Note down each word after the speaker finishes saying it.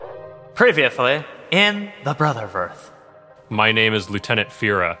Previously, in the Brotherverse. My name is Lieutenant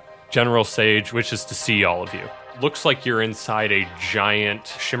Fira. General Sage wishes to see all of you. Looks like you're inside a giant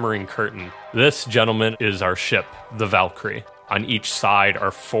shimmering curtain. This, gentlemen, is our ship, the Valkyrie. On each side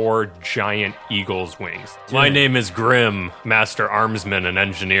are 4 giant eagle's wings. My name is Grim, master armsman and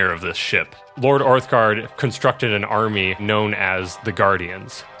engineer of this ship. Lord Orthgard constructed an army known as the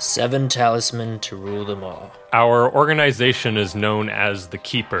Guardians. 7 talisman to rule them all. Our organization is known as the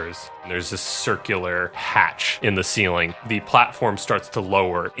Keepers. There's this circular hatch in the ceiling. The platform starts to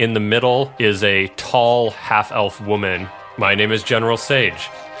lower. In the middle is a tall half-elf woman. My name is General Sage.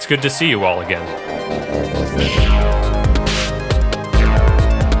 It's good to see you all again.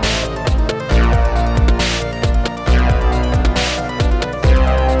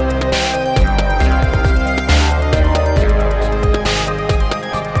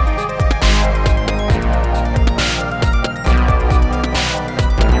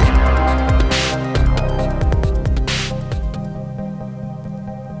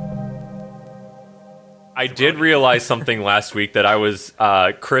 I did realize something last week that I was,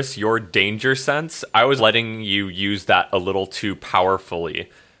 Chris, your danger sense, I was letting you use that a little too powerfully.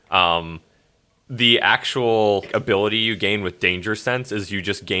 The actual ability you gain with danger sense is you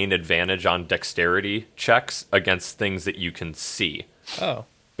just gain advantage on dexterity checks against things that you can see. Oh.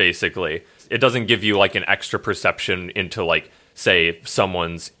 Basically. It doesn't give you like an extra perception into like, say,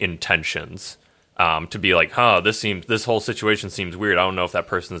 someone's intentions. To be like, this whole situation seems weird. I don't know if that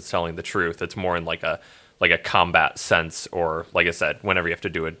person is telling the truth. It's more in like a combat sense, or like I said, whenever you have to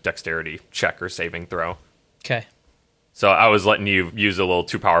do a dexterity check or saving throw. Okay. So I was letting you use it a little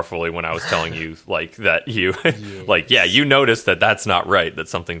too powerfully when I was telling you like that you like, yeah, you noticed that that's not right, that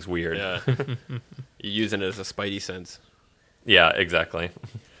something's weird. Yeah. You're using it as a spidey sense. Yeah, exactly.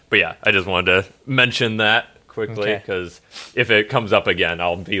 But yeah, I just wanted to mention that quickly because if it comes up again,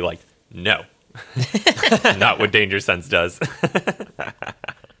 I'll be like, no. Not what danger sense does.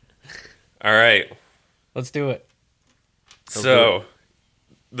 All right. Let's do it. So,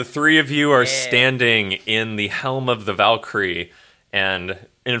 the 3 of you are standing in the helm of the Valkyrie, and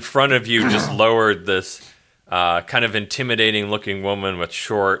in front of you just lowered this kind of intimidating-looking woman with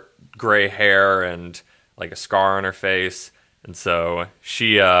short gray hair and like a scar on her face. And so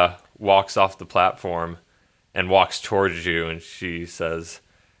she walks off the platform and walks towards you, and she says,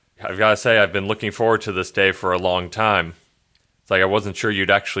 I've got to say, I've been looking forward to this day for a long time. It's like I wasn't sure you'd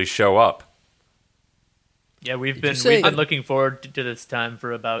actually show up. Yeah, we've been looking forward to this time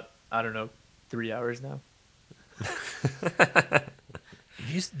for about, 3 hours now.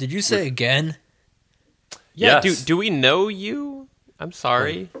 Did you say again? Yeah, Yes. do we know you? I'm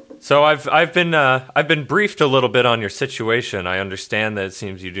sorry. So I've been briefed a little bit on your situation. I understand that it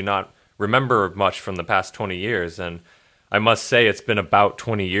seems you do not remember much from the past 20 years, and I must say it's been about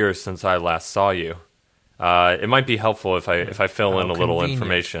 20 years since I last saw you. It might be helpful if I fill in a little convenient.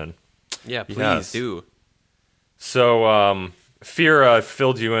 information. Yeah, please Yes. do. So, Fira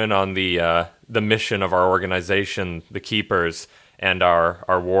filled you in on the mission of our organization, the Keepers, and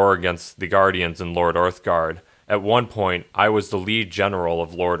our war against the Guardians and Lord Orthgard. At one point, I was the lead general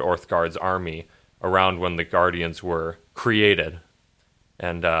of Lord Orthgard's army around when the Guardians were created.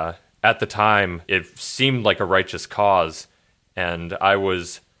 And at the time, it seemed like a righteous cause, and I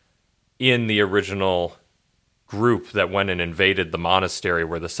was in the original group that went and invaded the monastery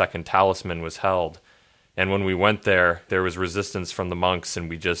where the second talisman was held. And when we went there, there was resistance from the monks, and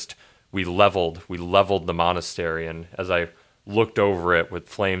we leveled the monastery. And as I looked over it with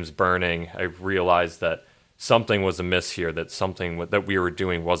flames burning, I realized that something was amiss here, that something that we were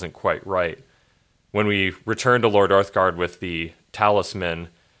doing wasn't quite right. When we returned to Lord Orthgard with the talisman,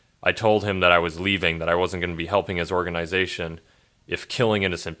 I told him that I was leaving, that I wasn't going to be helping his organization if killing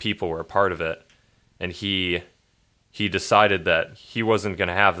innocent people were a part of it. And he decided that he wasn't going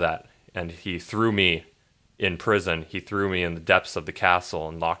to have that, and he threw me in prison. He threw me in the depths of the castle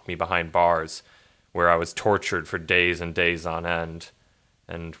and locked me behind bars, where I was tortured for days and days on end.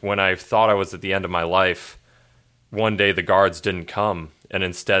 And when I thought I was at the end of my life, one day the guards didn't come, and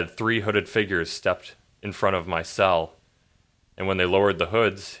instead 3 hooded figures stepped in front of my cell. And when they lowered the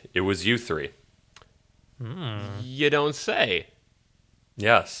hoods, it was you 3. You don't say.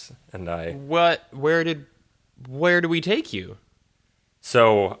 Yes, and What? Where do we take you?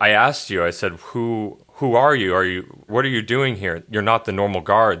 So I asked you, I said, who are you? What are you doing here? You're not the normal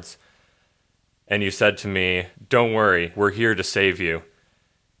guards. And you said to me, don't worry, we're here to save you.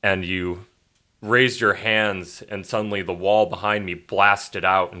 And you raised your hands, and suddenly the wall behind me blasted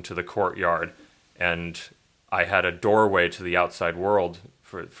out into the courtyard. And I had a doorway to the outside world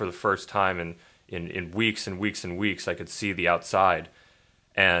for the first time in weeks and weeks and weeks. I could see the outside.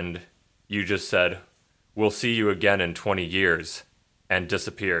 And you just said, "We'll see you again in 20 years," and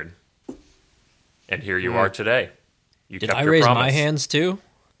disappeared. And here you are today. You Did kept I your raise promise. my hands too?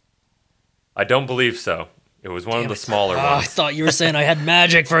 I don't believe so. It was one of the smaller I ones. thought you were saying I had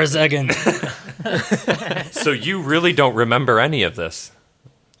magic for a second. So you really don't remember any of this?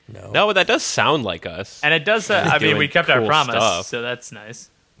 No, but that does sound like us. And it does. I mean, we kept our cool promise, stuff. so that's nice.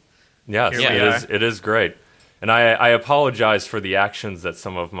 Yes, Here we are. it is great. And I apologize for the actions that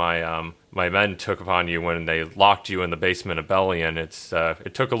some of my my men took upon you when they locked you in the basement of Bellion.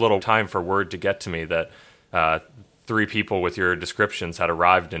 It took a little time for word to get to me that 3 people with your descriptions had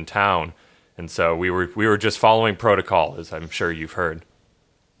arrived in town, and so we were just following protocol, as I'm sure you've heard.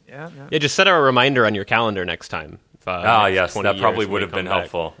 Yeah. Yeah, just set a reminder on your calendar next time. Next Yes, 20 that probably years when would we have been come back.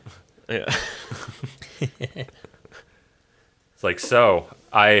 helpful. Yeah. It's like, so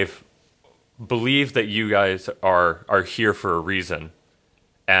I believe that you guys are here for a reason,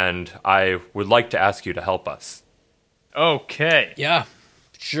 and I would like to ask you to help us. Okay. Yeah,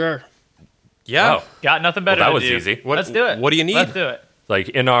 sure. Yeah. Oh. Got nothing better Well, that to was do. easy. What- Let's do it. what do you need? Let's do it. Like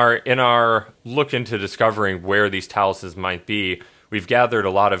in our look into discovering where these talismans might be, we've gathered a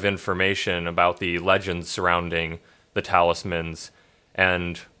lot of information about the legends surrounding the talismans,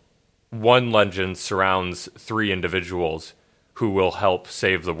 and one legend surrounds 3 individuals who will help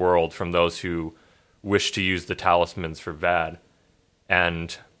save the world from those who wish to use the talismans for bad.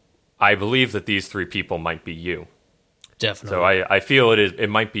 And I believe that these 3 people might be you. Definitely. So I feel it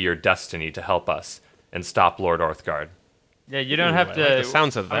might be your destiny to help us and stop Lord Orthgard. Yeah, you don't have I to. like the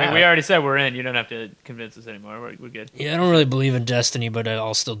sounds of I mean, that. we already said we're in. You don't have to convince us anymore. We're good. Yeah, I don't really believe in destiny, but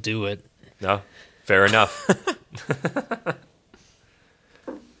I'll still do it. No, fair enough.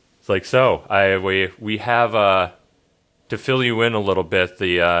 It's like, so we have to fill you in a little bit.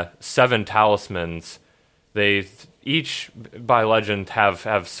 The 7 talismans, they each by legend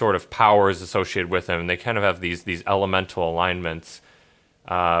have sort of powers associated with them, and they kind of have these elemental alignments.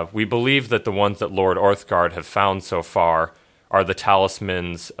 We believe that the ones that Lord Orthgard have found so far are the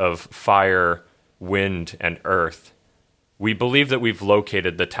talismans of fire, wind, and earth. We believe that we've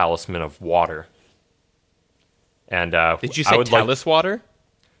located the talisman of water. And Did you I say would like Talus water?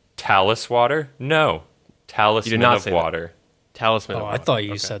 Talus water? No, talisman not of say that. water. Talisman. Oh, of I water. thought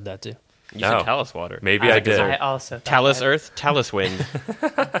you Okay. said that too. You No. said Talus water. Maybe I did. I also thought Talus that. earth, Talus wind,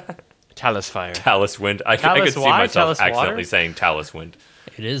 Talus fire. Talus wind. I could Talus see why? myself Talus water? accidentally saying Talus wind.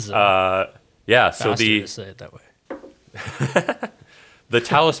 It is Yeah. So faster the to say it that way. the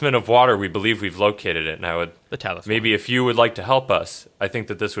talisman of water, we believe we've located it. Now, The Talus. maybe if you would like to help us, I think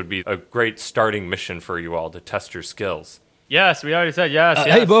that this would be a great starting mission for you all to test your skills. Yes, we already said yes.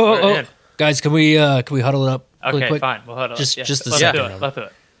 yes Hey, whoa, we're whoa. in. Guys, can we huddle it up really Okay, quick? fine. We'll hold on. Just- Yeah, just a let's second do of it. it. Let's do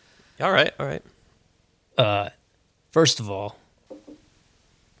it. All right, all right. First of all,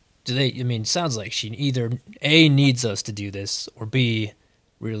 sounds like she either A, needs us to do this, or B,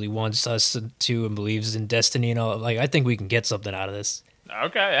 really wants us to and believes in destiny and all. Like, I think we can get something out of this.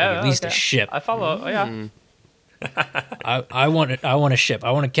 Okay, yeah. at least a okay. ship. I follow. Oh, yeah. I want it. I want a ship.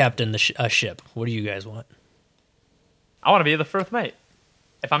 I want to captain a ship. What do you guys want? I want to be the first mate.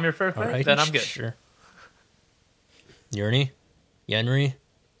 If I'm your first All mate, right, then I'm good. Sure. Yerny? Yenry?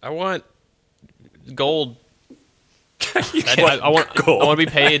 I want gold. You I want gold. I want to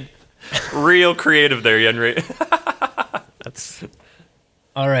be paid. Real creative there, Yenri. That's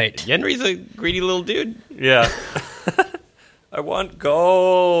All right. Yenri's a greedy little dude. Yeah. I want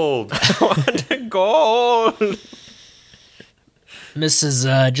gold. Gold.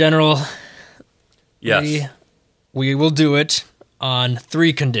 Mrs. General, Yes. we will do it on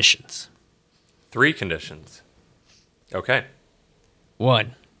 3 conditions. 3 conditions. Okay.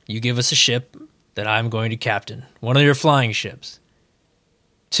 1, you give us a ship that I'm going to captain. One of your flying ships.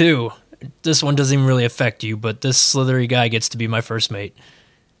 2, this one doesn't even really affect you, but this slithery guy gets to be my first mate.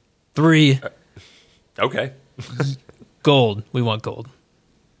 3, Okay. gold. We want gold.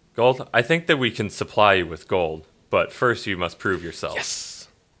 Gold? I think that we can supply you with gold, but first you must prove yourself. Yes.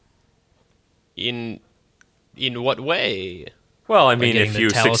 In what way? Well, I mean, getting if the you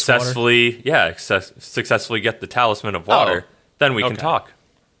Talus successfully get the talisman of water, then we can okay. talk.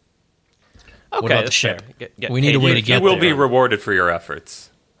 Okay, about the that's ship? fair. Get We need a paid way for to it. get You will there. be rewarded for your efforts.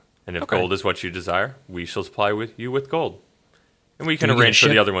 And if Okay. gold is what you desire, we shall supply you with gold. And we can Do we get a arrange for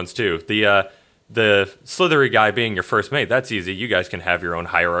the ship? other ones too. The slithery guy being your first mate, that's easy. You guys can have your own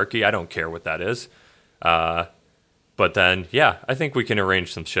hierarchy. I don't care what that is. But then, yeah, I think we can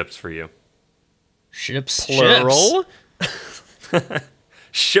arrange some ships for you. Ships. Plural.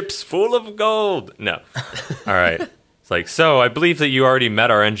 Ships full of gold. No. All right. It's like, so I believe that you already met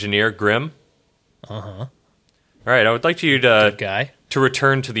our engineer, Grim. Uh-huh. All right, I would like you Good guy. to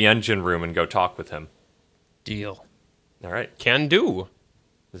return to the engine room and go talk with him. Deal. All right. Can do.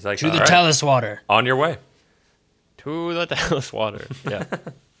 It's like, To the all right, Talus water. on your way. To the Dallas water. Yeah.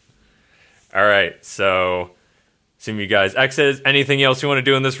 All right, so assume you guys exit. Anything else you want to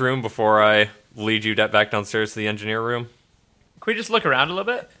do in this room before I lead you back downstairs to the engineer room? Can we just look around a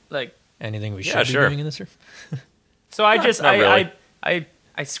little bit? Like, Anything we should Yeah, be sure. doing in this room? so I just not really.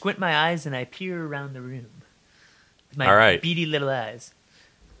 I squint my eyes and I peer around the room with my All right. beady little eyes.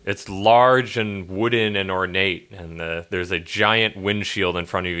 It's large and wooden and ornate, and there's a giant windshield in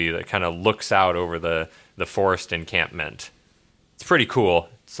front of you that kind of looks out over the forest encampment. It's pretty cool.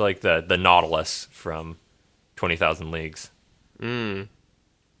 It's like the Nautilus from 20,000 Leagues.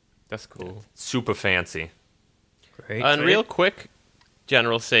 That's cool. Super fancy. Great. And real quick,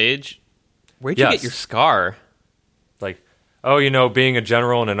 General Sage, where'd you Yes. get your scar? Like, oh, being a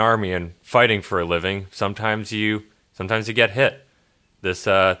general in an army and fighting for a living, sometimes you get hit. This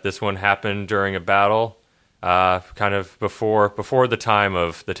one happened during a battle, kind of before the time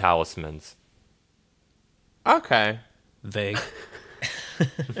of the talismans. Okay. Vague.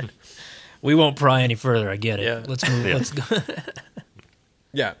 We won't pry any further. I get it. Yeah. Let's move. Yeah. Let's go.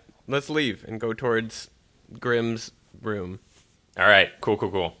 Yeah. Let's leave and go towards Grimm's room. All right, cool.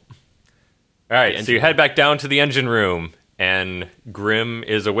 All right, so you head back down to the engine room, and Grim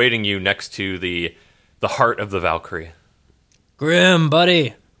is awaiting you next to the heart of the Valkyrie. Grim,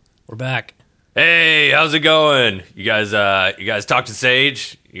 buddy, we're back. Hey, how's it going? You guys talk to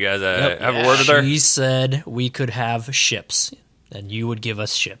Sage? You guys have a word with her? She said we could have ships, and you would give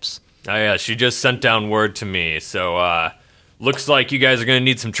us ships. Oh yeah, she just sent down word to me. So looks like you guys are going to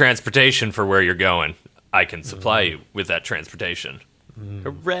need some transportation for where you're going. I can supply you with that transportation.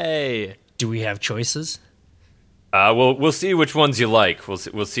 Hooray! Do we have choices? We'll see which ones you like. We'll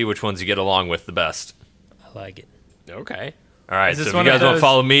see which ones you get along with the best. I like it. Okay. All right, Is so this if you one of guys want to those-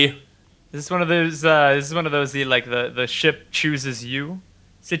 follow me, Is this one of those? The ship chooses you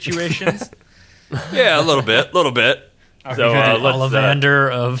situations? yeah, a little bit. So, So You're the let's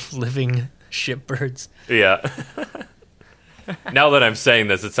Ollivander of living shipbirds. yeah. Now that I'm saying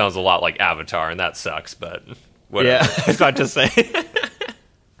this, it sounds a lot like Avatar, and that sucks. But whatever. Yeah, I was about to say.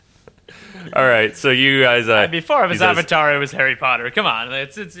 All right, so you guys. Before it was you guys- Avatar, it was Harry Potter. Come on,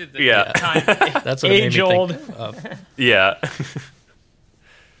 it's Yeah. That's what it made me age-old. think of. Yeah.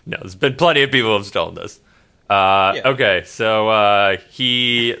 No, there's been plenty of people who have stolen this. Okay, so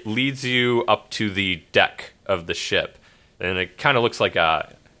he leads you up to the deck of the ship, and it kind of looks like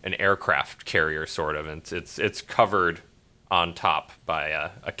an aircraft carrier, sort of. And it's covered on top by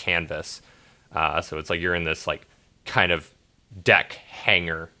a canvas, so it's like you're in this like kind of deck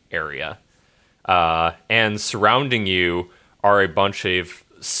hangar area, and surrounding you are a bunch of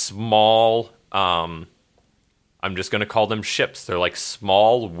small. I'm just going to call them ships. They're like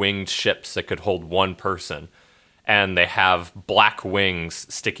small winged ships that could hold one person. And they have black wings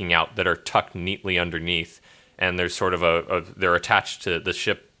sticking out that are tucked neatly underneath. And there's sort of they're attached to the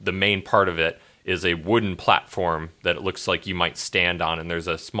ship. The main part of it is a wooden platform that it looks like you might stand on. And there's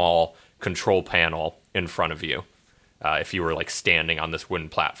a small control panel in front of you. If you were like standing on this wooden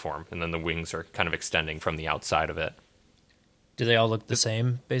platform. And then the wings are kind of extending from the outside of it. Do they all look the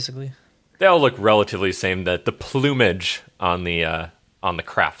same, basically? They all look relatively the same. That the plumage on the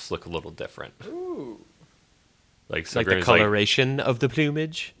crafts look a little different. Ooh. Like Like the coloration of the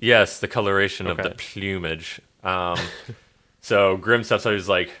plumage? Yes, the coloration of the Okay. plumage. So Grim steps up. He's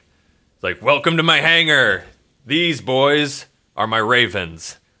like, "Welcome to my hangar. These boys are my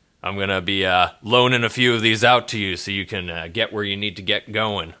ravens. I'm gonna be loaning a few of these out to you so you can get where you need to get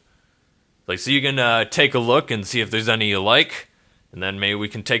going. Like, so you can take a look and see if there's any you like." And then maybe we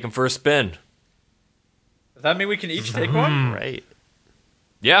can take them for a spin. Does that mean we can each take one? Right.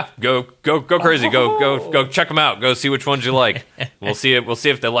 Yeah, go crazy. Go check them out. Go see which ones you like. We'll see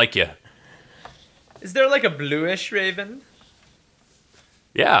if they like you. Is there like a bluish raven?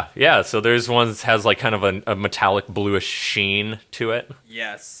 Yeah. So there's one that has like kind of a metallic bluish sheen to it.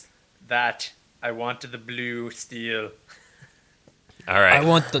 Yes, that I wanted the blue steel. All right.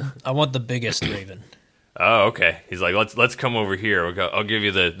 I want the biggest raven. Oh, okay. He's like, let's come over here. I'll give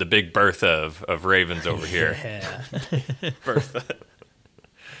you the big Bertha of ravens over here. Yeah. Bertha.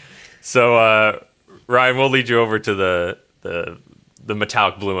 So Ryan, we'll lead you over to the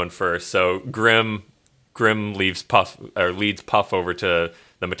metallic blue one first. So Grim leads Puff over to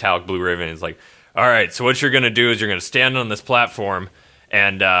the metallic blue raven. He's like, all right. So what you're gonna do is you're gonna stand on this platform,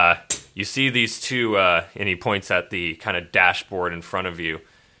 and you see these two. And he points at the kind of dashboard in front of you.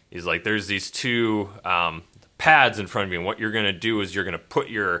 He's like, there's these two pads in front of you, and what you're going to do is you're going to put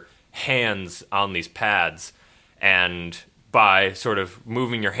your hands on these pads, and by sort of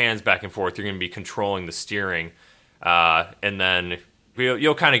moving your hands back and forth, you're going to be controlling the steering, and then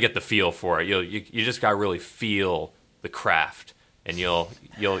you'll kind of get the feel for it. You just got to really feel the craft, and you'll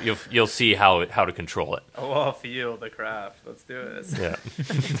see how to control it. Oh, I'll feel the craft. Let's do this. Yeah.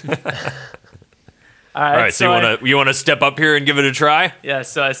 All All right. So you want to step up here and give it a try? Yeah.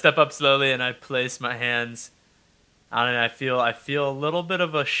 So I step up slowly and I place my hands on it. And I feel a little bit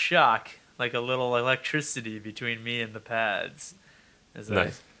of a shock, like a little electricity between me and the pads, as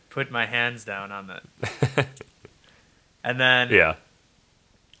Nice. I put my hands down on it. And then Yeah.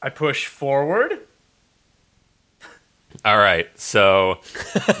 I push forward. All right. So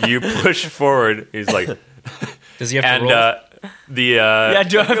you push forward. He's like, Does he have to and roll? Yeah,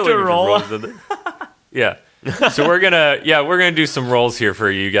 do I have to roll? Yeah. So we're gonna do some rolls here for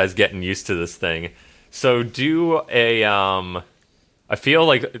you guys getting used to this thing. So do a I feel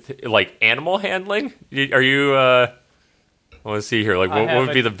like animal handling. Are you? I want to see here. Like, what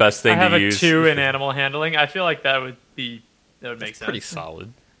would be the best thing I have to a use? 2 in animal handling. I feel like that would make sense. Pretty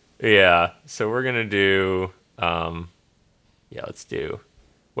solid. Yeah. So we're gonna do. Let's do.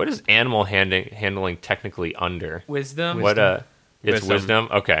 What is animal handling technically under? Wisdom. What it's wisdom.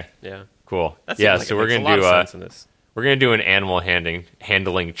 Okay. Yeah. Cool. That Yeah. seems like So it we're makes gonna a lot do of sense in this. we're gonna do an animal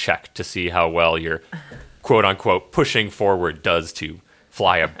handling check to see how well your quote unquote pushing forward does to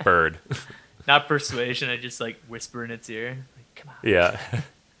fly a bird. Not persuasion. I just like whisper in its ear. Like, come on. Yeah.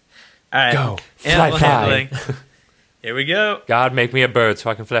 All right. Go. Animal Fly. handling. Here we go. God, make me a bird so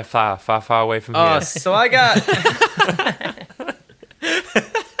I can fly far away from here. So I got.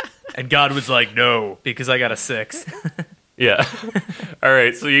 And God was like, no, because I got a 6. Yeah. All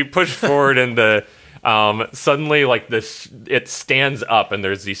right. So you push forward, and the suddenly like this, it stands up, and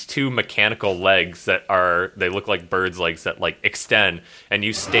there's these two mechanical legs they look like birds' legs that like extend, and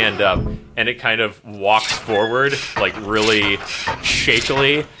you stand up, and it kind of walks forward like really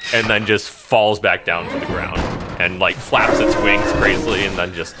shakily, and then just falls back down to the ground, and like flaps its wings crazily, and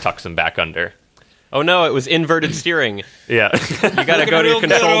then just tucks them back under. Oh no, it was inverted steering. Yeah. You gotta go to your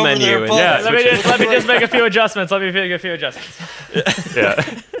control menu. Let me just make a few adjustments.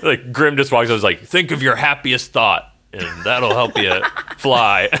 Yeah. Like Grim just walks up and is like, think of your happiest thought, and that'll help you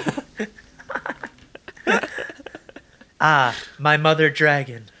fly. My mother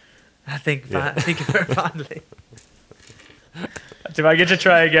dragon. I think of her fondly. Do I get to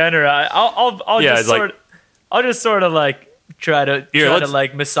try again, or I'll just sort of like try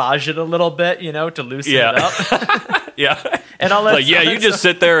to massage it a little bit, to loosen it up. Yeah. And I'll let you just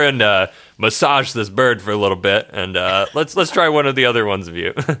sit there and massage this bird for a little bit, and let's try one of the other ones of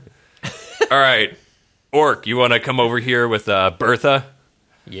you. All right, Orc, you want to come over here with Bertha?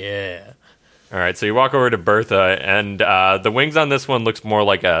 Yeah. All right, so you walk over to Bertha, and the wings on this one looks more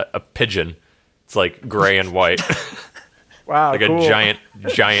like a pigeon. It's like gray and white. Wow, like cool. a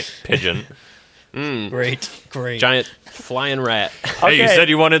giant pigeon. Great. Giant flying rat. Hey, you said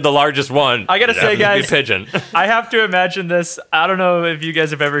you wanted the largest one. I gotta It say, happens to be guys, a pigeon. I have to imagine this. I don't know if you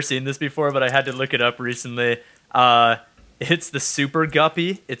guys have ever seen this before, but I had to look it up recently. It's the Super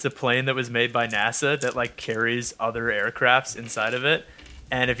Guppy. It's a plane that was made by NASA that like carries other aircrafts inside of it.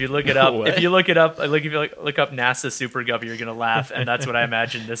 And if you look it up, if you look up NASA Super Guppy, you're gonna laugh, and that's what I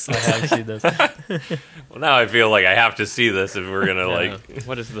imagine this looks like. See this. Well, now I feel like I have to see this if we're gonna like.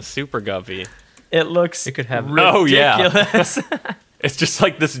 What is the super guppy? It looks It could have. ridiculous. It's just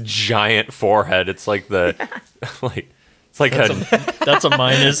like this giant forehead. It's like the it's like That's what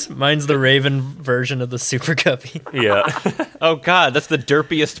mine is. Mine's the Raven version of the Super Guppy. yeah. Oh god, that's the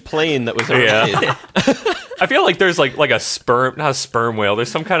derpiest plane that was ever made. I feel like there's like a sperm, not a sperm whale.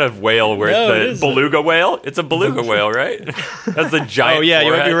 There's some kind of whale where No, it the is beluga whale. It's a beluga whale, right? That's the giant. Oh yeah,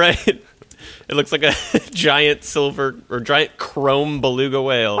 forehead. you're right. It looks like a giant silver or giant chrome beluga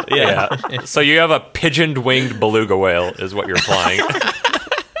whale. Yeah. Yeah. So you have a pigeon-winged beluga whale, is what you're flying.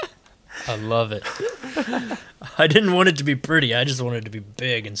 I love it. I didn't want it to be pretty. I just wanted it to be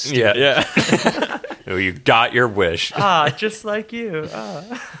big and stupid. Yeah. Yeah. Oh, you got your wish. Just like you.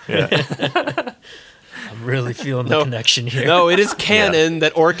 Yeah. I'm really feeling the connection here. No, it is canon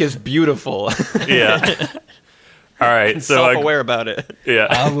that Orc is beautiful. Yeah. All right. So Self-aware about it. yeah.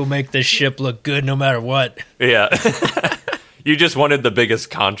 I will make this ship look good no matter what. Yeah. You just wanted the biggest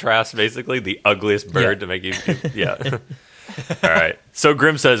contrast, basically, the ugliest bird to make you. Yeah. All right. So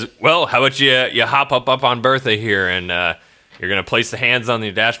Grim says, well, how about you hop up on Bertha here, and you're going to place the hands on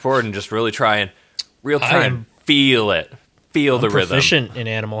the dashboard and just really try and feel it. Feel the rhythm. Proficient in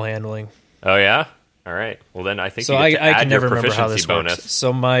animal handling. Oh, yeah? All right. Well, then I think So you I get to add can your never remember how proficiency this bonus. works.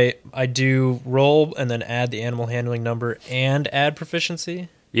 So I do roll and then add the animal handling number and add proficiency.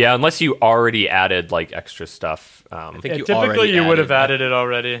 Yeah, unless you already added like extra stuff. I think Yeah, you typically already you would have added added it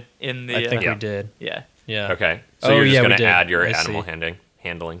already in the. I think Yeah. we did. yeah. Yeah. Okay, so Oh, you're just yeah, we gonna did. add your I animal see.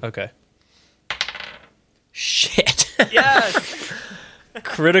 handling. Okay. Shit. Yes.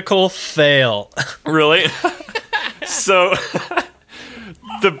 Critical fail. Really? So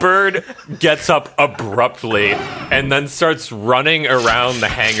the bird gets up abruptly and then starts running around the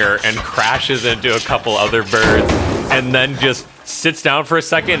hangar and crashes into a couple other birds and then just sits down for a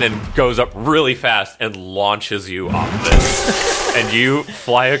second and goes up really fast and launches you off this. And you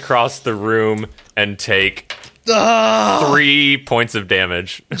fly across the room and take 3 points of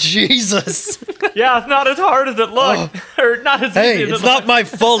damage. Jesus. Yeah, it's not as hard as it looked, or not as Hey, easy as it's it not my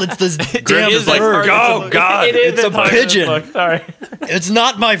fault. It's this damn is like, bird. go, God. It is It's a as hard as it pigeon. looked, sorry. It's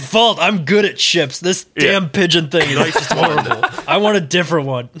not my fault. I'm good at ships. This damn pigeon thing is just horrible. I want a different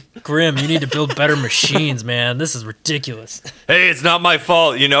one. Grim, you need to build better machines, man. This is ridiculous. Hey, it's not my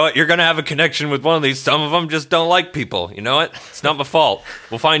fault. You know what? You're going to have a connection with one of these. Some of them just don't like people. You know what? It's not my fault.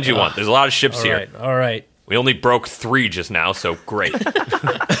 We'll find you one. There's a lot of ships here. All right. We only broke 3 just now, so great.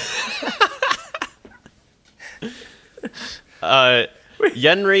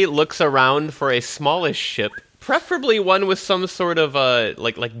 Yenri looks around for a smallish ship, preferably one with some sort of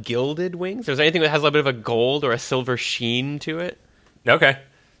like gilded wings. Is there anything that has a little bit of a gold or a silver sheen to it? Okay.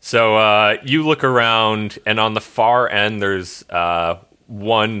 So you look around, and on the far end, there's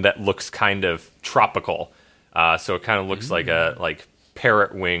one that looks kind of tropical. So it kind of looks like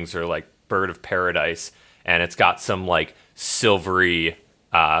parrot wings or like bird of paradise, and it's got some like silvery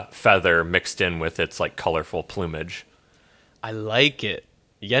feather mixed in with its like colorful plumage. I like it.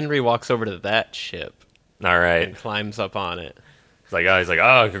 Yenri walks over to that ship All right. and climbs up on it. He's like,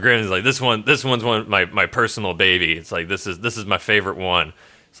 oh, Grim is like, this one's one of my personal baby. It's like this is my favorite one.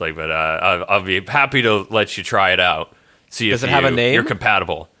 It's like, but I'll be happy to let you try it out. See Does if it have a name? you're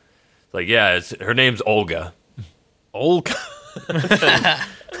compatible. It's like, yeah, her name's Olga. Olga.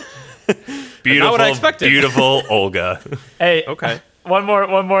 Beautiful, what I expected. beautiful Olga. Hey, Okay. one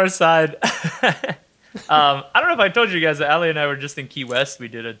more aside. I don't know if I told you guys that Allie and I were just in Key West. We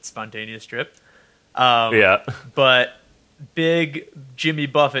did a spontaneous trip. Yeah. But big Jimmy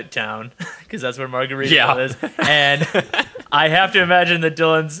Buffett town, because that's where Margaritaville Yeah. is. And I have to imagine that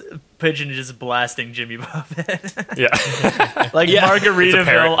Dylan's pigeon is just blasting Jimmy Buffett. Yeah. Like It's a parrot.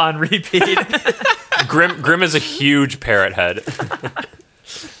 Margaritaville on repeat. Grim is a huge parrot head.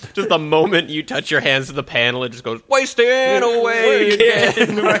 Just the moment you touch your hands to the panel, it just goes, wasting away again.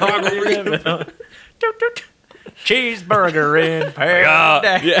 Cheeseburger in Ah,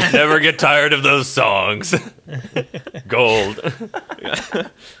 paradise. never get tired of those songs. Gold.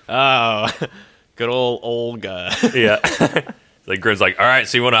 Oh, good old Olga. Yeah. Like Grim's like, all right,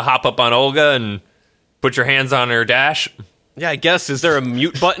 so you want to hop up on Olga and put your hands on her dash? Yeah, I guess. Is there a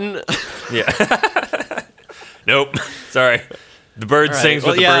mute button? Yeah. Nope. Sorry. The bird All right, sings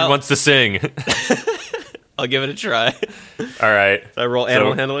well, what the yeah, bird wants to sing. I'll give it a try. All right. I roll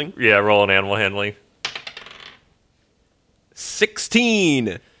animal handling? Yeah, roll an animal handling.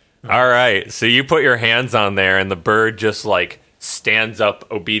 16. All right. So you put your hands on there, and the bird just like stands up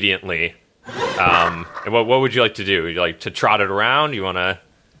obediently. And what would you like to do? Would you like to trot it around? You want to?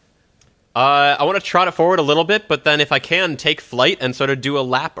 I want to trot it forward a little bit, but then if I can, take flight and sort of do a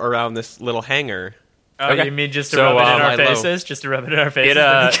lap around this little hangar. Oh, Okay. you mean just to So, rub it in lie our low. faces? Just to rub it in our faces?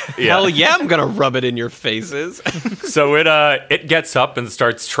 Hell yeah, I'm going to rub it in your faces. So it gets up and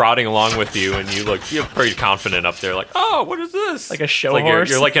starts trotting along with you, and you're pretty confident up there, like, oh, what is this? Like a show Like horse?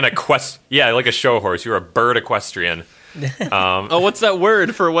 You're like an like a show horse. You're a bird equestrian. Oh, what's that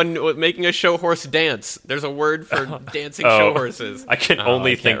word for when making a show horse dance? There's a word for dancing show horses. I can Oh,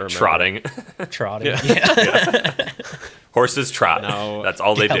 only I can't think remember. trotting. Trotting. Horses trot. No. That's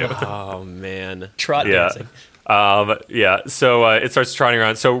all they do. Oh, man. Trot Yeah. dancing. So it starts trotting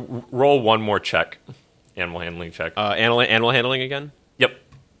around. So roll one more check. Animal handling check. Animal handling again? Yep.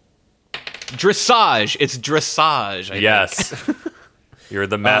 Dressage. It's dressage. I think. Yes. You're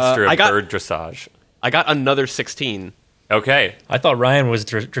the master I of got- bird dressage. I got another 16. Okay. I thought Ryan was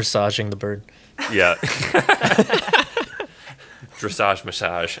dressaging the bird. Yeah. Dressage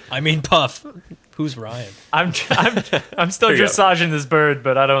massage. I mean, Puff. Who's Ryan? I'm still There you go. dressaging this bird,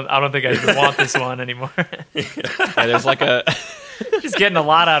 but I don't think I even want this one anymore. Yeah, there's like a... Just getting a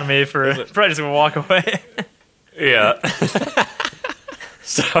lot out of me for probably just gonna walk away. Yeah.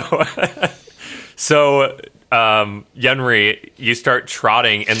 So, Yenri, you start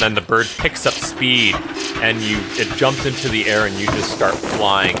trotting, and then the bird picks up speed, and it jumps into the air, and you just start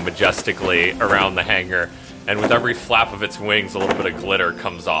flying majestically around the hangar. And with every flap of its wings, a little bit of glitter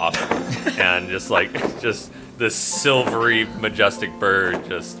comes off, and just this silvery, majestic bird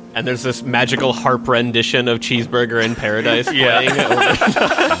just. And there's this magical harp rendition of Cheeseburger in Paradise playing over.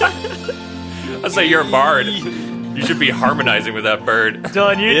 I say you're a bard. You should be harmonizing with that bird.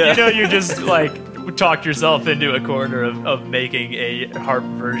 Dylan, you know you just like talked yourself into a corner of making a harp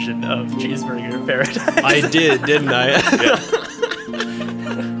version of Cheeseburger in Paradise. I did, didn't I?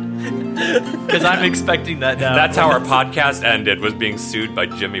 Because I'm expecting that now. That's how our podcast ended, was being sued by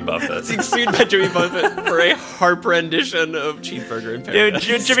Jimmy Buffett. Being sued by Jimmy Buffett for a harp rendition of Cheeseburger in Paradise.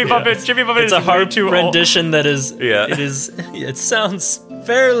 Dude, Jimmy Buffett It's is a hard too rendition that is. Yeah. It sounds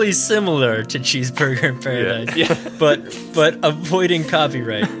fairly similar to Cheeseburger in Paradise. Yeah. But avoiding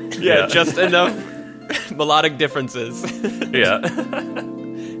copyright. Yeah, just enough melodic differences. Yeah.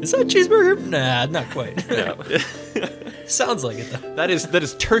 Is that Cheeseburger? Nah, not quite. Yeah. Sounds like it though. That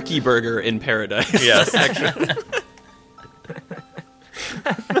is Turkey Burger in Paradise. Yes, actually.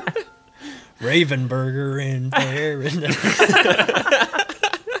 Raven Burger in Paradise.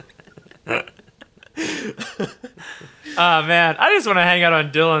 Oh man, I just want to hang out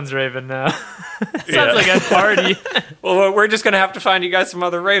on Dylan's Raven now. Sounds like a party. Well, we're just gonna have to find you guys some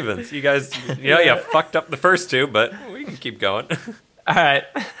other ravens. You guys, you fucked up the first two, but we can keep going. All right.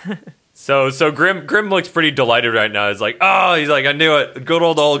 So Grim looks pretty delighted right now. He's like, I knew it. Good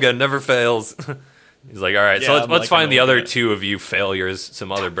old Olga never fails. He's like, all right, so Yeah, let's I'm find like the an other Olga. two of you failures,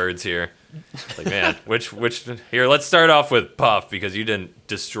 some other birds here. It's like, man, which here? Let's start off with Puff because you didn't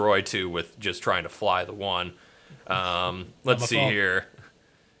destroy two with just trying to fly the one. Let's see fault. here.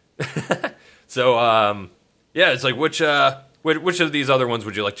 So it's like which of these other ones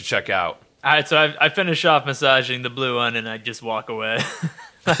would you like to check out? All right, so I finish off massaging the blue one and I just walk away.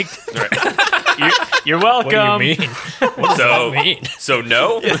 Like, you're welcome. What do you mean? What does that mean? So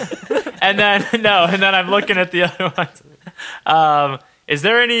no. And then I'm looking at the other ones. Is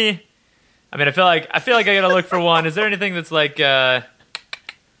there any? I mean, I feel like I gotta look for one. Is there anything that's like I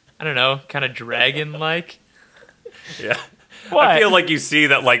don't know, kind of dragon-like? Yeah. What? I feel like you see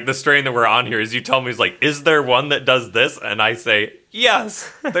that like the strain that we're on here is you tell me is like, is there one that does this? And I say,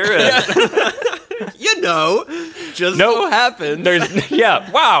 yes, there is. You know, just Nope. so happened.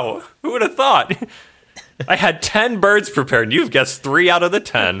 Wow. Who would have thought? I had 10 birds prepared and you've guessed 3 out of the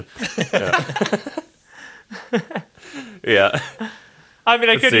 10. Yeah. I mean,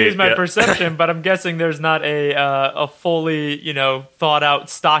 I Let's could see, use my yeah. perception, but I'm guessing there's not a fully thought out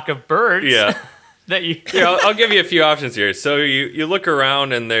stock of birds. Yeah. That you. Here, I'll give you a few options here. So you look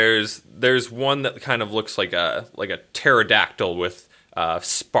around and there's one that kind of looks like a pterodactyl with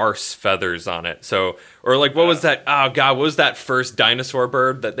sparse feathers on it. So, or like what was that? Oh god, what was that first dinosaur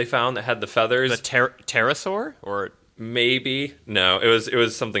bird that they found that had the feathers? The pterosaur or Maybe no, it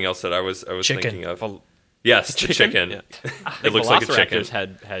was something else that I was Chicken. thinking of. Yes, the chicken. Yeah. It looks like a chicken.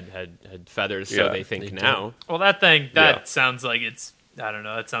 Velociraptors had feathers, Yeah. so they think They now. Well, that thing Yeah. sounds like it's. I don't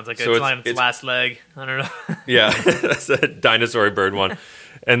know. It sounds like So it's on its it's- last leg. I don't know. Yeah, that's a dinosaur bird one.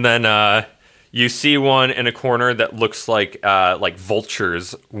 And then you see one in a corner that looks like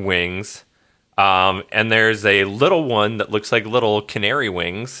vulture's wings. And there's a little one that looks like little canary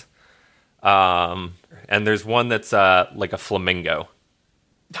wings. And there's one that's like a flamingo.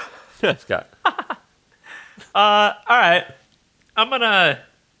 It's got. All right. I'm gonna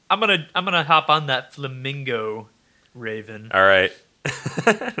hop on that flamingo raven. All right.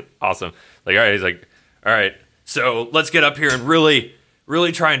 Awesome. Like, all right. He's like, all right. So let's get up here and really,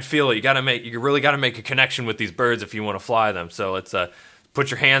 really try and feel it. You really got to make a connection with these birds if you want to fly them. So let's put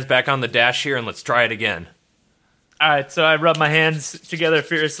your hands back on the dash here and let's try it again. All right. So I rub my hands together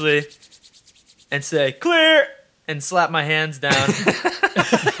fiercely and say "clear" and slap my hands down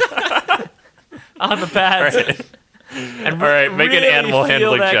on the pads. All right. And All right, make an really animal feel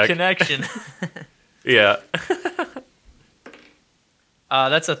handling that check. connection. Yeah.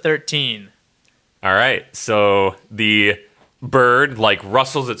 That's a 13. All right. So the bird like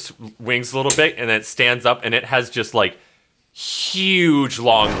rustles its wings a little bit and it stands up and it has just like huge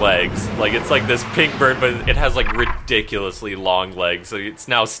long legs. Like it's like this pink bird, but it has like ridiculously long legs. So it's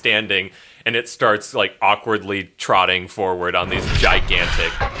now standing and it starts like awkwardly trotting forward on these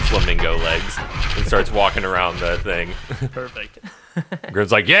gigantic flamingo legs and starts walking around the thing. Perfect.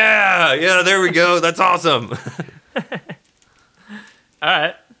 Grim's like, yeah, there we go. That's awesome. All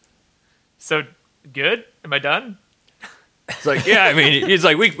right. So good? Am I done? It's like, yeah, I mean, he's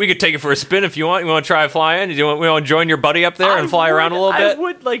like, we could take it for a spin if you want. You want to try flying? We want to join your buddy up there and fly around a little bit? I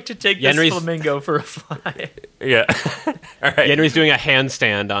would like to take Yenri's- this flamingo for a fly. Yeah. All right. Henry's doing a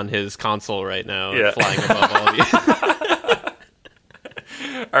handstand on his console right now, Yeah. flying above all of you.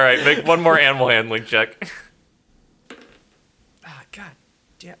 All right. Make one more animal handling check. Oh, God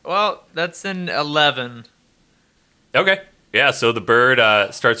damn. Well, that's an 11. Okay. Yeah, so the bird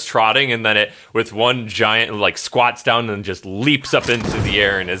starts trotting, and then it, with one giant, like, squats down and just leaps up into the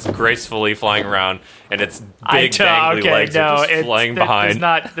air and is gracefully flying around, and its big, dangly legs are just flying behind.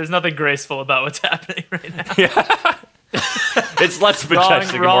 There's nothing graceful about what's happening right now. Yeah. It's less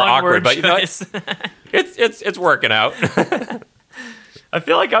majestic and more awkward, but you know, it's working out. I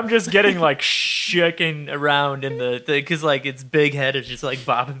feel like I'm just getting like shaking around in the because like its big head is just like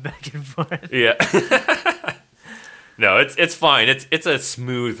bobbing back and forth. Yeah. No, it's fine. It's a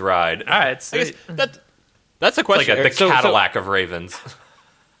smooth ride. All right, so that's a question. Like the Cadillac of ravens.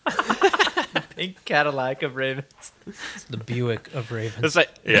 pink Cadillac of ravens. The Buick of ravens. It's like,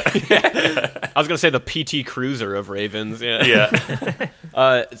 Yeah. I was gonna say the PT Cruiser of ravens. Yeah.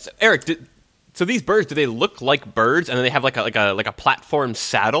 Yeah. So Eric, so these birds, do they look like birds, and then they have like a platform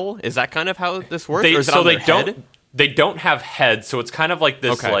saddle? Is that kind of how this works? Or is it on their head? They don't have heads, so it's kind of like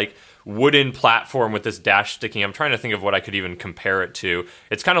this like wooden platform with this dash sticking. I'm trying to think of what I could even compare it to.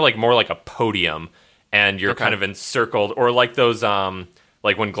 It's kind of like more like a podium, and you're kind of encircled, or like those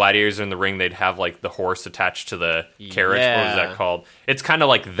like when gladiators are in the ring, they'd have like the horse attached to the carriage. Yeah. What was that called? It's kind of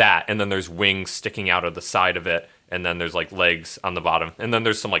like that, and then there's wings sticking out of the side of it, and then there's like legs on the bottom, and then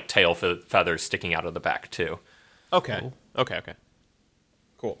there's some like tail feathers sticking out of the back too. Okay. Okay.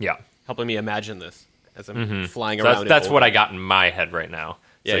 Cool. Yeah. Helping me imagine this as I'm flying So around. that's what I got in my head right now.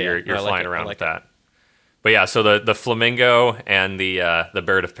 So Yeah, you're I like flying it. around I like with that. But yeah, so the flamingo and the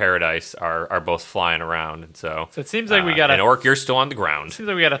bird of paradise are both flying around, and so it seems like we got an orc. You're still on the ground. Seems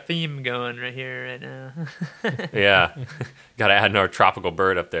like we got a theme going right here right now. Yeah, got to add another tropical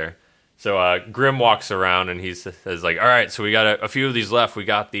bird up there. So Grim walks around and he says like, "All right, so we got a few of these left. We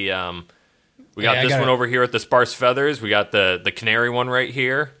got the this one over here with the sparse feathers. We got the canary one right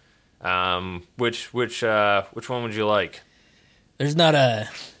here. Which one would you like?" There's not a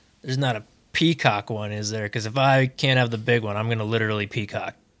peacock one, is there? Because if I can't have the big one, I'm gonna literally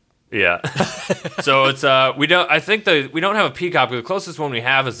peacock. Yeah. So it's we don't have a peacock, but the closest one we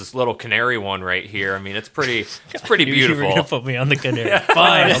have is this little canary one right here. I mean, it's pretty beautiful. You were gonna put me on the canary.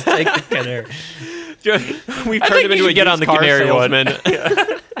 Fine, I'll take the canary. We've turned him into a get on the canary salesman.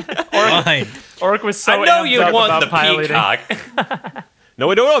 Fine. Orc was so I know amped you up want about the piloting. peacock. No,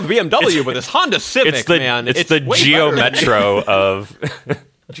 we don't have BMW, but this Honda Civic, man. It's the way Geo better. Metro of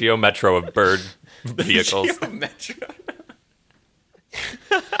Geo Metro of bird vehicles.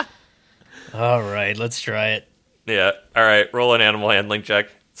 All right, let's try it. Yeah. All right. Roll an animal handling check.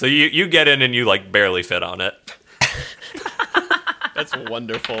 So you get in and you like barely fit on it. That's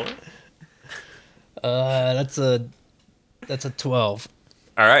wonderful. That's a 12.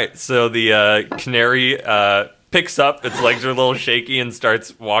 All right. So the canary picks up. Its legs are a little shaky and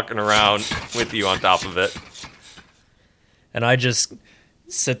starts walking around with you on top of it. And I just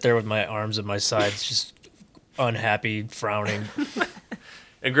sit there with my arms at my sides, just unhappy, frowning.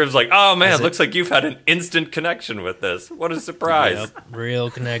 And Grim's like, "Oh man, it looks like you've had an instant connection with this. What a surprise!" Yep, real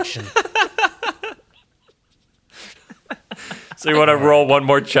connection. So you want to roll one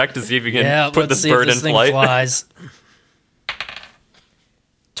more check to see if you can put this bird in flight? Flies.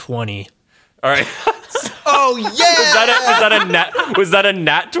 20. All right. Oh yeah! Was that a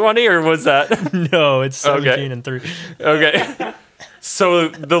nat 20 or was that? No, it's 17 and 3. Okay. So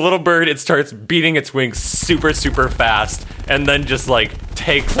the little bird, it starts beating its wings super, super fast, and then just like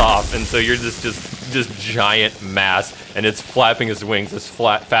takes off, and so you're just giant mass, and it's flapping its wings as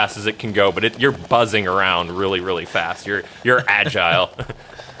fast as it can go, but you're buzzing around really, really fast. You're agile.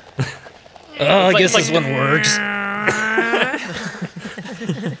 I guess this one works.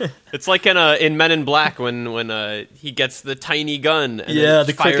 It's like in Men in Black when he gets the tiny gun and then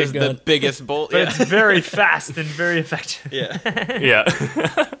the fires cricket gun. the biggest bolt. But Yeah. it's very fast and very effective. Yeah.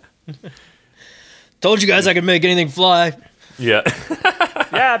 Yeah. Told you guys I could make anything fly. Yeah.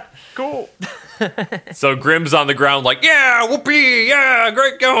 Yeah, cool. So Grim's on the ground like, "Yeah, whoopee, yeah,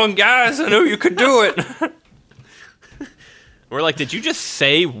 great going, guys. I knew you could do it." We're like, did you just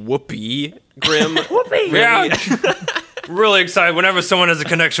say whoopee, Grim? Whoopee. Yeah. Really excited whenever someone has a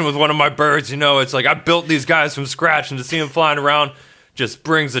connection with one of my birds. You know, it's like I built these guys from scratch, and to see them flying around just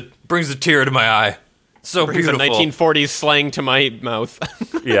brings a tear to my eye. So Brings a beautiful. 1940s slang to my mouth.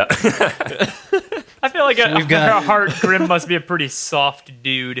 Yeah. I feel like we've got- a heart Grim must be a pretty soft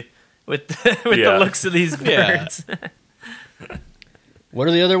dude with Yeah. the looks of these Yeah. birds. What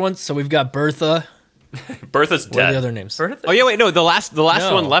are the other ones? So we've got Bertha. Bertha's What are dead. the other names? Bertha? Oh yeah, wait, no. The last No.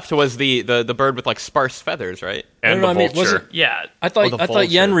 one left was the bird with like sparse feathers, right? And No, the I mean, was vulture. it- Yeah. I thought the I thought vulture.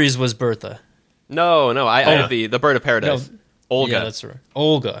 Yenri's was Bertha. No, I have the bird of paradise. No. Olga. Yeah, that's right.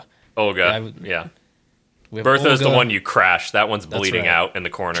 Olga. Olga. I would- Yeah. We have Bertha's the Olga. one you crashed. That one's bleeding right. out in the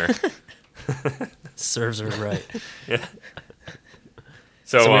corner. Serves her right. Yeah.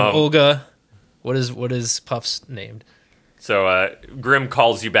 So we have So, Olga. What is Puff's named? Grim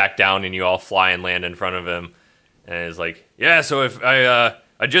calls you back down, and you all fly and land in front of him, and is like, "Yeah, so if I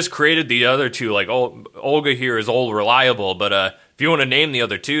just created the other two, like Olga here is old reliable, but if you want to name the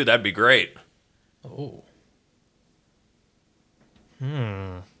other two, that'd be great." Oh.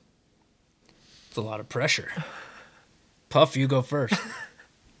 It's a lot of pressure. Puff, you go first.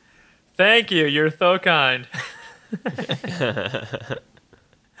 Thank you. You're so kind.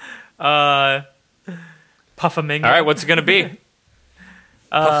 Puffamingo. All right, what's it gonna be?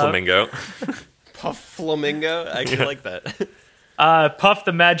 Flamingo. Puff Flamingo? I actually like that. Puff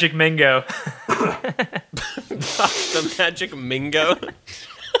the Magic Mingo. Puff the Magic Mingo.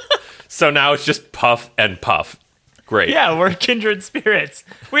 So now it's just Puff and Puff. Great. Yeah, we're kindred spirits.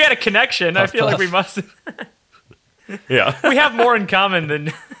 We had a connection. I Puff, feel like puff. we must. Yeah. We have more in common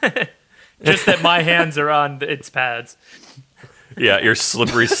than just that my hands are on its pads. Yeah, your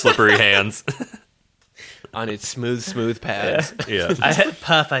slippery hands. On its smooth pads. Yeah.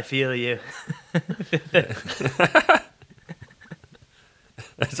 Puff, I feel you.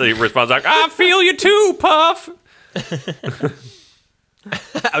 So he responds like, "I feel you too, Puff."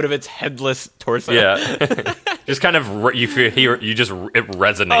 Out of its headless torso. Yeah. Just kind of you just it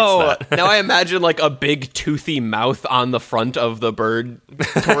resonates Oh, that. now I imagine like a big toothy mouth on the front of the bird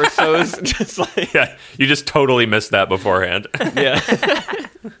torsos. Just like, Yeah, you just totally missed that beforehand. yeah.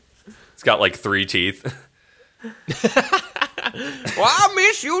 It's got like 3 teeth. Well, I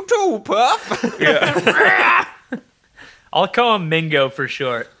miss you too, Puff. I'll call him Mingo for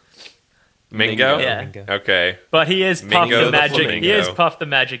short. Mingo? Yeah. Mingo. Okay. But he is Puff Mingo the the Magic. Flamingo. He is Puff the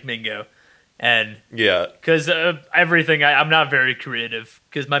Magic Mingo. And Yeah. because everything, I'm not very creative.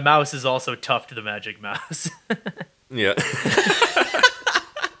 Because my mouse is also tough to the Magic Mouse. Yeah.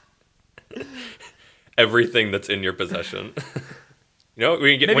 Everything that's in your possession. You know,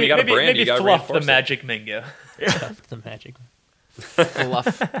 when you got a brand, maybe you got to Fluff the reinforce it. Magic Mingo. The magic.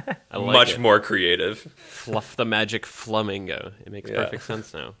 Fluff. I like Much it. more creative. Fluff the Magic Flamingo. It makes Yeah. perfect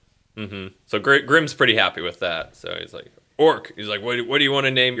sense now. So Grim's pretty happy with that. So he's like, Orc. He's like, what do you want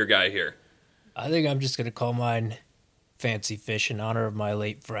to name your guy here? I think I'm just gonna call mine Fancy Fish in honor of my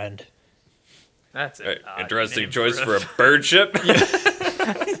late friend. That's it. Interesting choice for a bird ship.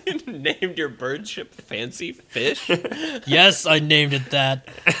 Named your bird ship Fancy Fish? Yes, I named it that.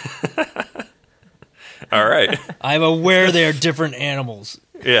 All right. I'm aware they are different animals.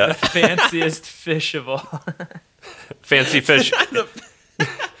 Yeah. fanciest fish of all. Fancy Fish.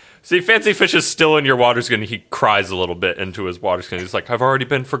 See, Fancy Fish is still in your water skin. He cries a little bit into his water skin. He's like, I've already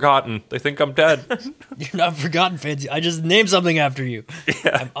been forgotten. They think I'm dead. You're not forgotten, Fancy. I just named something after you.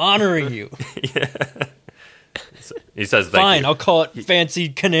 I'm honoring you. He says, thank Fine, you. I'll call it Fancy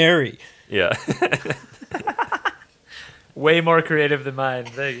Canary. Yeah. Way more creative than mine.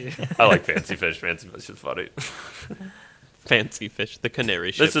 Thank you. I like Fancy Fish. Fancy Fish is funny. Fancy Fish, the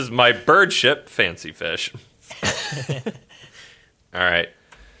canary ship. This is my bird ship, Fancy Fish. All right.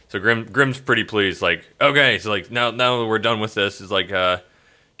 So Grim's pretty pleased. Like, okay, so like now that we're done with this, is like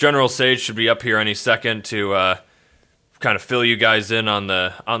General Sage should be up here any second to kind of fill you guys in on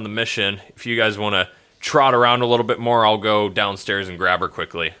the mission. If you guys want to trot around a little bit more, I'll go downstairs and grab her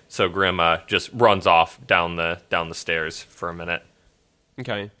quickly. So Grim just runs off down the stairs for a minute.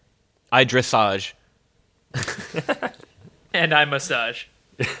 Okay. I dressage. And I massage.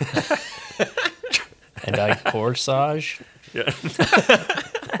 And I corsage. Yeah.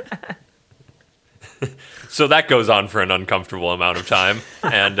 So that goes on for an uncomfortable amount of time,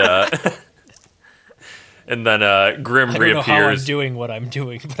 and then Grim I don't know how I'm reappears. doing what I'm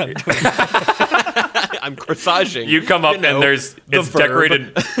doing, but I'm doing it. I'm corsaging. You come up You know, and it's verb.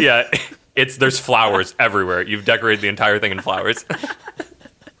 decorated. Yeah, there's flowers everywhere. You've decorated the entire thing in flowers.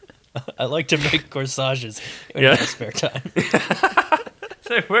 I like to make corsages in Yeah. my spare time.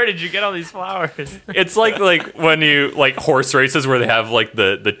 So where did you get all these flowers? It's like when you like horse races where they have like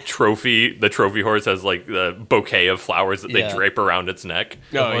the trophy horse has like the bouquet of flowers that they Yeah. drape around its neck.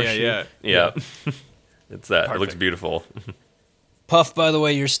 Oh, horseshoe. yeah. Yeah. It's that. It looks Perfect. beautiful. Puff, by the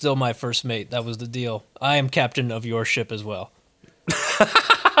way, you're still my first mate. That was the deal. I am captain of your ship as well.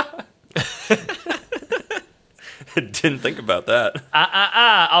 Didn't think about that.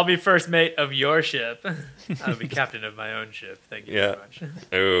 I'll be first mate of your ship. I'll be captain of my own ship. Thank you Yeah. very much.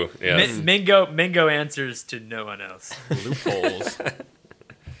 Oh, yes. Mingo answers to no one else. Loopholes.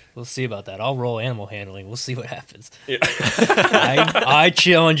 We'll see about that. I'll roll animal handling. We'll see what happens. Yeah. I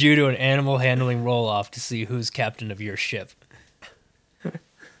challenge you to an animal handling roll-off to see who's captain of your ship.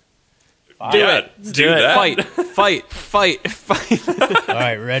 Do Yeah, it. do that. Fight. All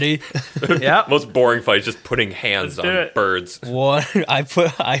right, ready? Yeah. Most boring fight is just putting hands Let's do on it. birds. One. I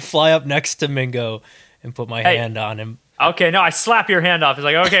fly up next to Mingo and put my hand on him. Okay, no, I slap your hand off. It's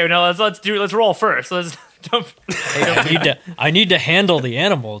like, okay, no, let's roll first. Let's don't. Hey, I need to handle the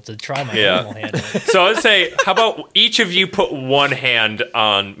animal to try my animal handling. So I would say, how about each of you put one hand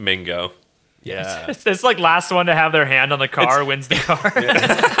on Mingo? Yeah. It's like last one to have their hand on the car wins the car.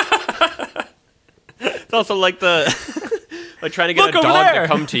 It's also like the like trying to get Look a over dog there. to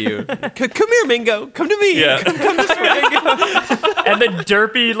come to you. Come here, Mingo. Come to me. Yeah. And the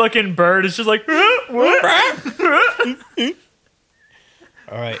derpy looking bird is just like, what?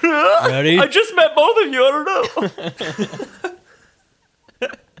 All right, ready? I just met both of you. I don't know.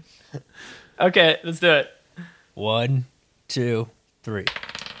 Okay, let's do it. 1, 2, 3.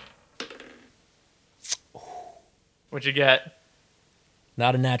 What'd you get?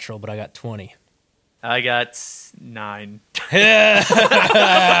 Not a natural, but I got 20. I got 9.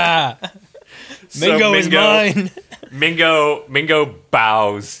 Mingo is mine. Mingo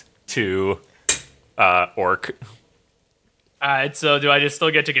bows to Orc. All right, so do I just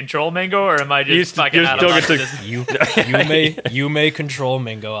still get to control Mingo, or am I just You fucking out still of get luck to- with this? You may control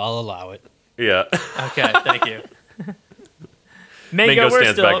Mingo. I'll allow it. Yeah. Okay, thank you. Mingo,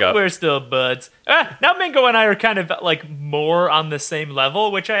 stands back up. we're still buds. Now Mingo and I are kind of like more on the same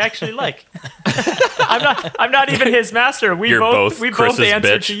level, which I actually like. I'm not even his master. We You're both both Chris's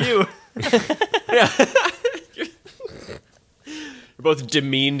answer bitch. to you. We're both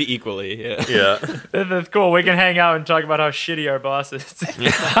demeaned equally. Yeah. Yeah. That's cool. We can hang out and talk about how shitty our boss is.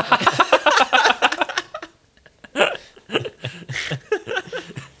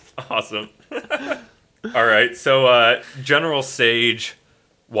 Awesome. All right. So General Sage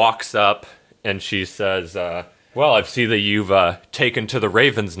walks up and she says, well, I see that you've taken to the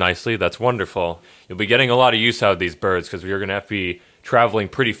ravens nicely. That's wonderful. You'll be getting a lot of use out of these birds because we're going to have to be traveling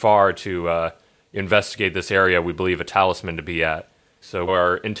pretty far to investigate this area we believe a talisman to be at. So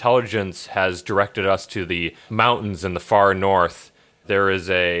our intelligence has directed us to the mountains in the far north. There is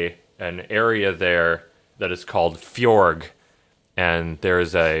an area there that is called Fjorg, and there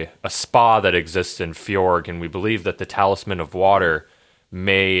is a spa that exists in Fjorg, and we believe that the talisman of water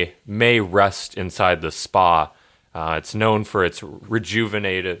may rest inside the spa. It's known for its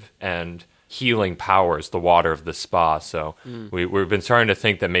rejuvenative and healing powers, the water of the spa. So we've been starting to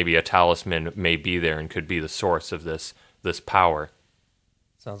think that maybe a talisman may be there and could be the source of this power.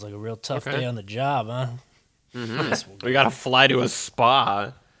 Sounds like a real tough day on the job, huh? We gotta fly to a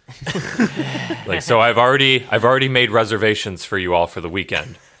spa. So I've already made reservations for you all for the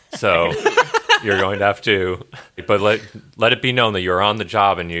weekend. So you're going to have to, but let it be known that you're on the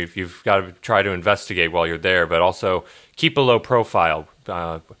job and you've got to try to investigate while you're there, but also keep a low profile.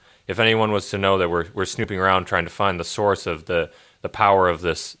 If anyone was to know that we're snooping around trying to find the source of the power of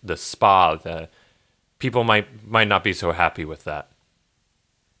this spa, people might not be so happy with that.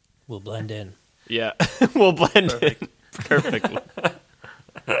 We'll blend in. Yeah. We'll blend in perfectly.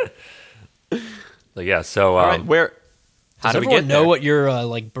 So All right, where? How Does do we everyone get know there? what your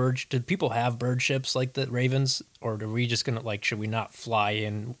like bird? Do people have bird ships like the Ravens, or are we just gonna should we not fly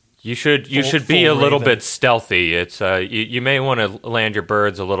in? you should be full a little raven. bit stealthy. It's you may want to land your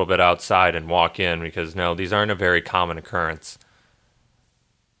birds a little bit outside and walk in because these aren't a very common occurrence.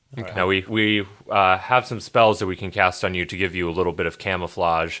 Okay. Now we have some spells that we can cast on you to give you a little bit of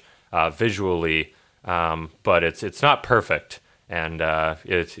camouflage visually, but it's not perfect, and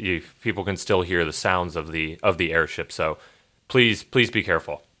people can still hear the sounds of the airship. So please be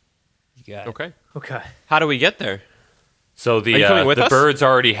careful. You got it. Okay. Okay. How do we get there? So Are you coming with the us? birds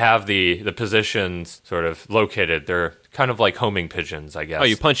already have the positions sort of located. They're kind of like homing pigeons, I guess. Oh,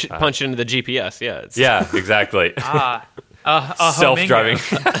 you punch into the GPS. Yeah. It's Yeah, exactly. A Self-driving.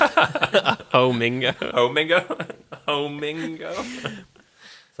 Homingo. Homingo.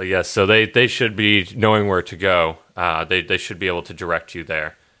 So yes, so they should be knowing where to go. They should be able to direct you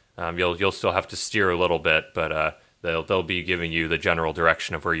there. You'll still have to steer a little bit, but they'll be giving you the general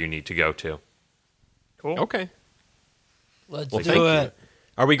direction of where you need to go to. Cool. Okay. Let's Well, do thank it. you.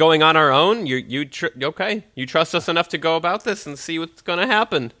 Are we going on our own? Okay? You trust us enough to go about this and see what's going to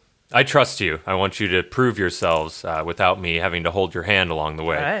happen? I trust you. I want you to prove yourselves without me having to hold your hand along the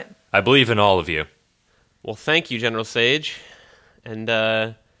way. All right. I believe in all of you. Well, thank you, General Sage. And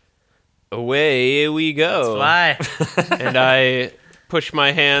away we go. Fly. And I push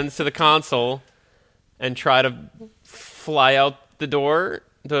my hands to the console and try to fly out the door,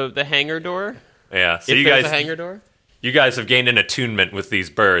 the hangar door. Yeah. So If you there's guys a hangar door. You guys have gained an attunement with these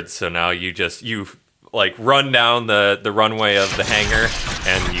birds, so now you like run down the runway of the hangar,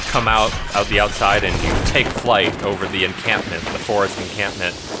 and you come out the outside, and you take flight over the encampment, the forest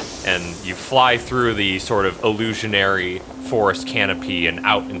encampment, and you fly through the sort of illusionary forest canopy and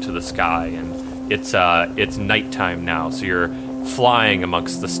out into the sky. And it's nighttime now, so you're flying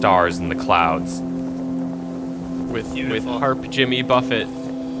amongst the stars and the clouds. With harp Jimmy Buffett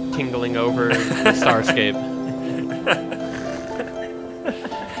tingling over the starscape.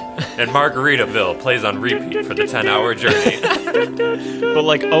 And Margaritaville plays on repeat for the 10-hour journey. But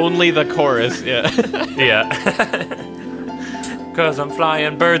like only the chorus, yeah. Yeah. 'Cause I'm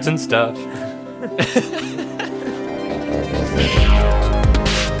flying birds and stuff.